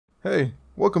Hey,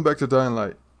 welcome back to Dying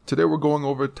Light. Today we're going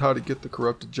over how to get the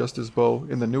Corrupted Justice Bow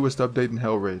in the newest update in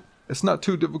HellRaid. It's not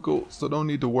too difficult, so don't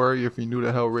need to worry if you're new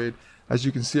to HellRaid. As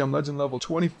you can see, I'm legend level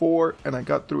 24 and I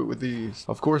got through it with ease.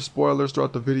 Of course, spoilers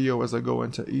throughout the video as I go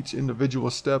into each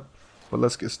individual step, but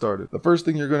let's get started. The first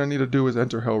thing you're going to need to do is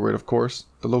enter HellRaid, of course.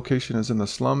 The location is in the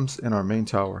slums in our main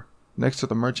tower, next to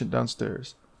the merchant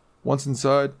downstairs. Once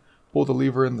inside, pull the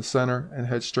lever in the center and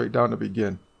head straight down to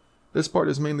begin. This part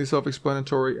is mainly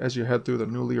self-explanatory as you head through the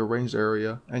newly arranged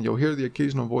area, and you'll hear the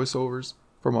occasional voiceovers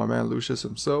from our man Lucius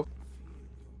himself.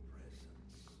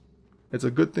 It's a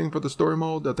good thing for the story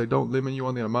mode that they don't limit you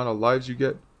on the amount of lives you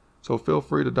get, so feel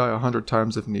free to die 100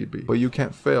 times if need be, but you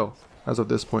can't fail as of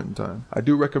this point in time. I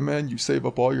do recommend you save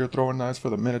up all your throwing knives for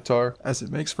the Minotaur, as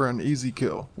it makes for an easy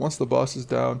kill. Once the boss is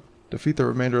down, defeat the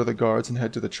remainder of the guards and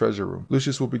head to the treasure room.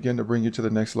 Lucius will begin to bring you to the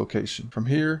next location. From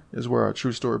here is where our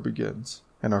true story begins,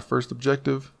 and our first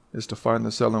objective is to find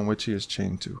the cell in which he is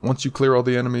chained to. Once you clear all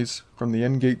the enemies from the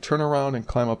end gate, turn around and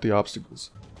climb up the obstacles.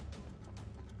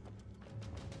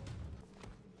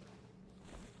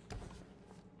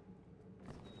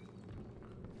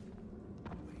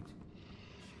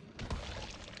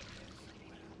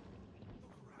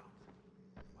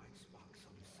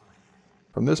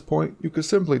 From this point, you could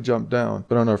simply jump down,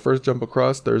 but on our first jump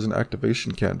across, there is an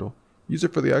activation candle. Use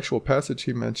it for the actual passage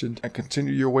he mentioned, and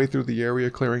continue your way through the area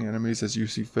clearing enemies as you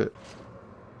see fit.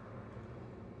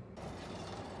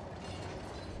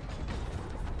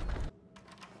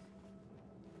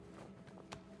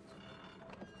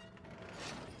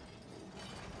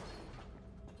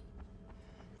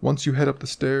 Once you head up the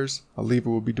stairs, a lever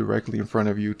will be directly in front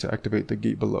of you to activate the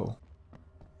gate below.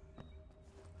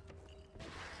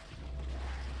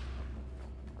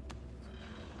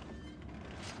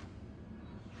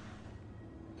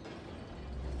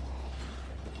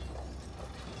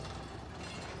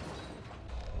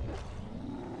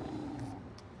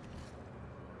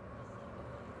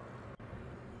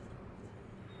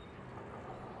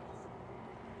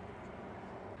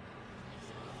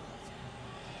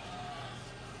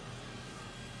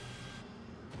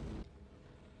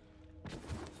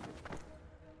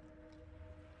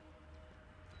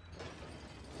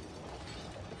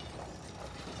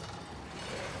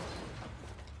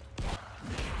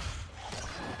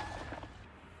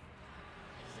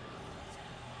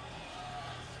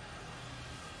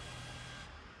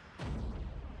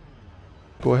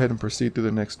 Go ahead and proceed through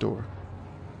the next door.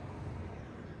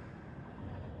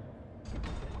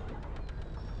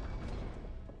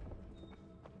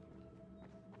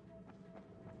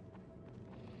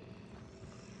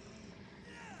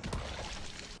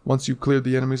 Once you've cleared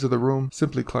the enemies of the room,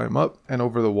 simply climb up and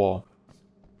over the wall.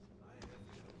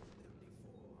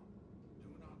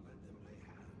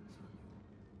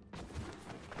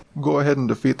 Go ahead and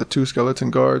defeat the 2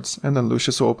 skeleton guards, and then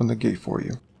Lucius will open the gate for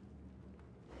you.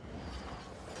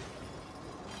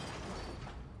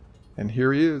 And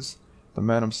here he is, the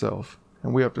man himself,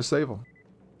 and we have to save him.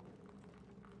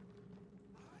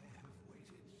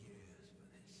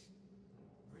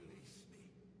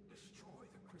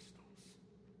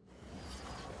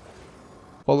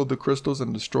 Follow the crystals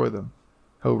and destroy them.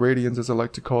 HellRadians, as I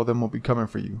like to call them, will be coming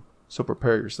for you, so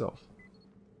prepare yourself.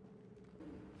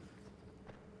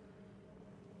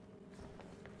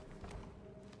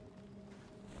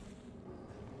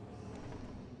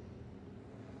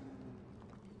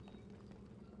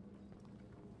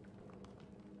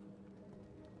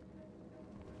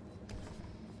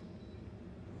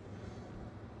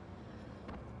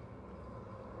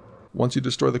 Once you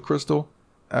destroy the crystal,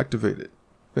 activate it,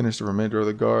 finish the remainder of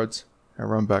the guards,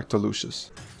 and run back to Lucius.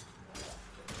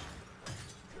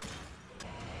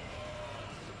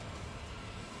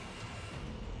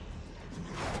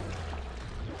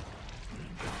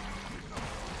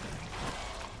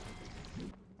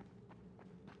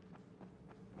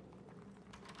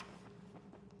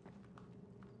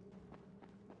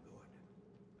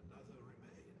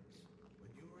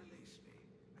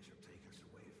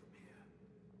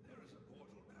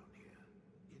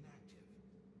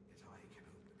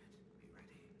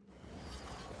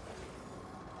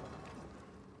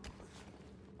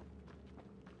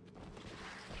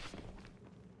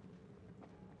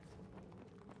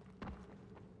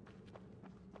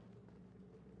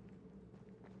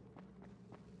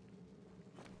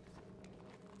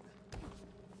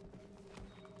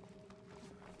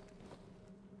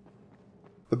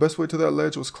 The best way to that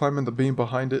ledge was climbing the beam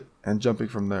behind it and jumping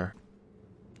from there.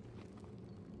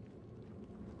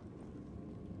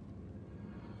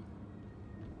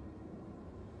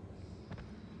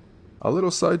 A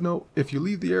little side note, if you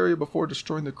leave the area before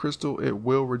destroying the crystal, it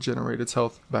will regenerate its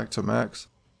health back to max.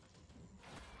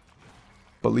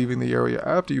 but leaving the area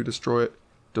after you destroy it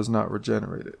does not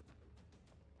regenerate it.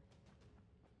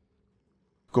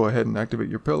 Go ahead and activate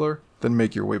your pillar, then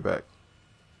make your way back.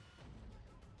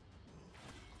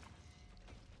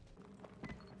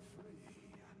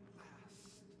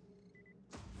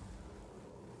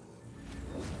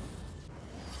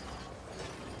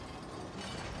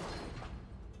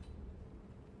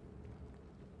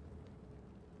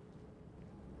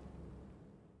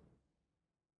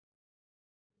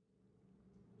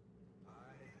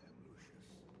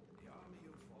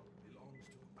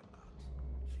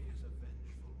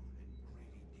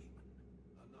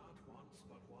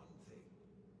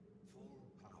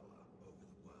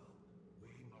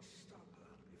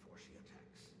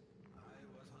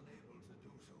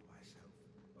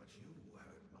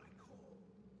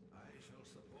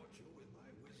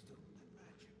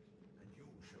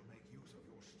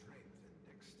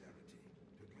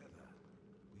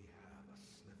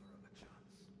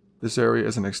 This area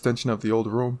is an extension of the old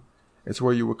room. It's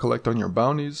where you will collect on your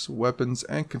bounties, weapons,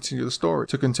 and continue the story.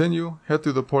 To continue, head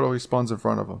through the portal he spawns in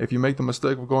front of him. If you make the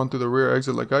mistake of going through the rear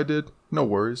exit like I did, no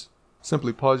worries.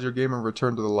 Simply pause your game and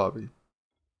return to the lobby.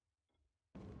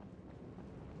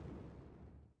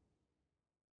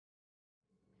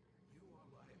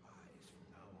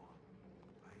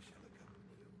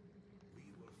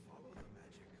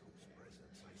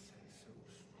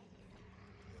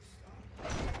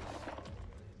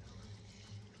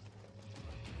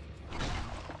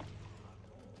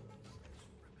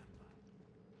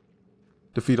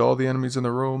 Defeat all the enemies in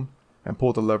the room, and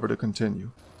pull the lever to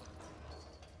continue.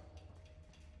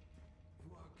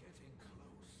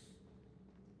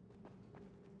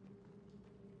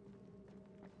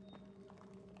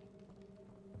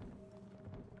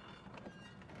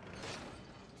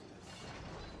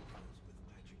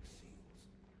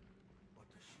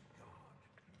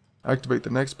 Activate the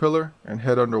next pillar, and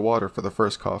head underwater for the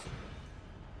first coffin.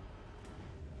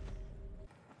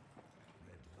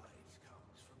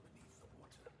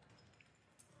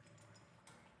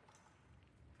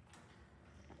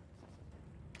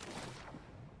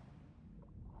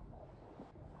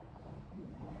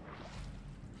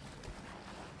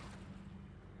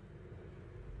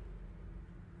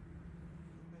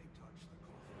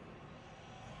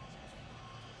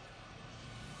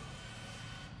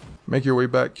 Make your way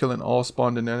back, killing all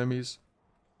spawned-in enemies.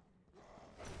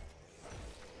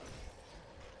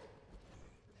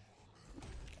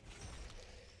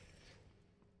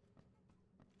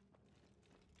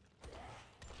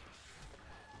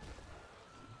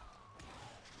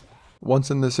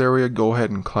 Once in this area, go ahead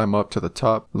and climb up to the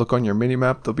top. Look on your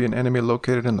minimap, there'll be an enemy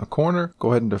located in the corner.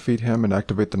 Go ahead and defeat him and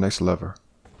activate the next lever.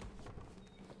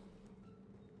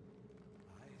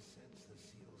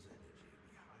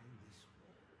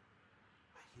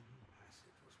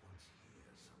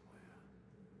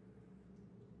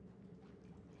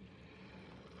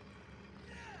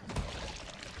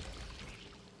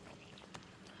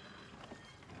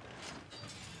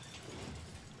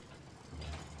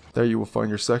 There you will find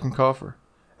your second coffer,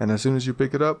 and as soon as you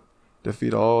pick it up,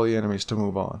 defeat all the enemies to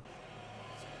move on.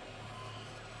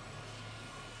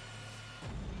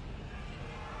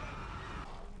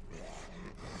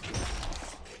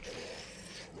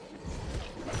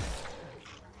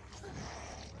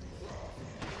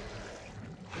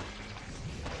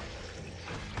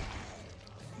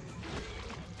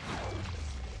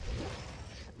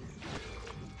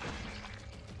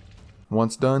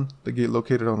 Once done, the gate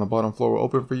located on the bottom floor will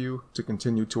open for you to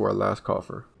continue to our last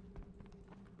coffer.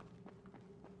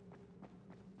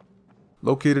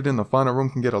 Located in the final room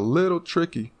can get a little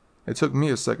tricky. It took me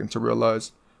a second to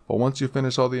realize, but once you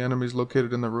finish all the enemies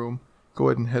located in the room, go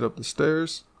ahead and head up the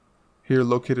stairs. Here,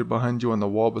 located behind you on the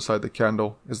wall beside the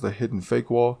candle, is the hidden fake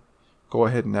wall. Go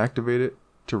ahead and activate it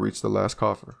to reach the last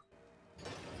coffer.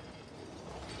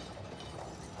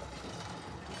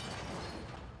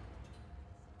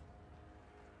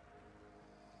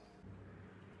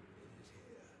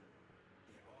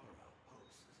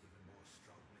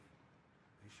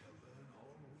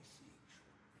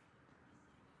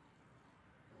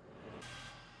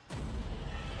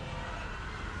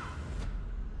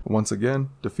 Once again,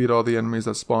 defeat all the enemies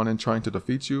that spawn in trying to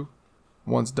defeat you.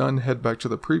 Once done, head back to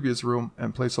the previous room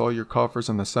and place all your coffers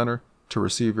in the center to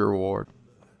receive your reward.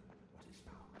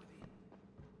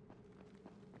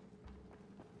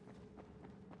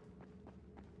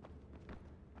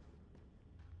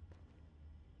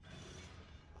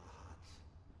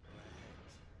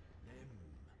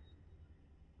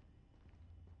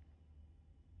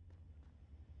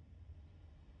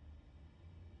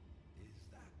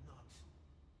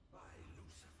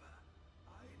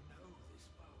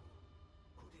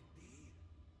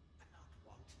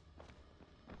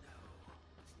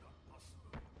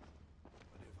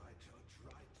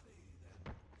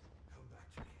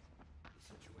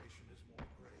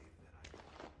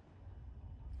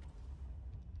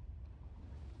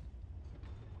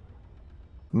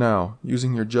 Now,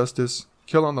 using your justice,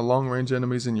 kill on the long range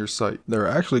enemies in your sight. There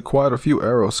are actually quite a few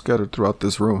arrows scattered throughout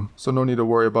this room, so no need to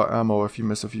worry about ammo if you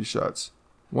miss a few shots.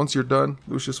 Once you're done,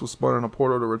 Lucius will spawn in a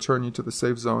portal to return you to the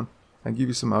safe zone and give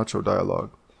you some outro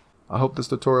dialogue. I hope this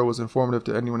tutorial was informative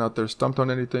to anyone out there stumped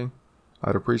on anything.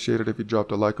 I'd appreciate it if you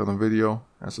dropped a like on the video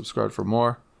and subscribe for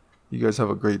more. You guys have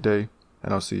a great day,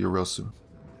 and I'll see you real soon.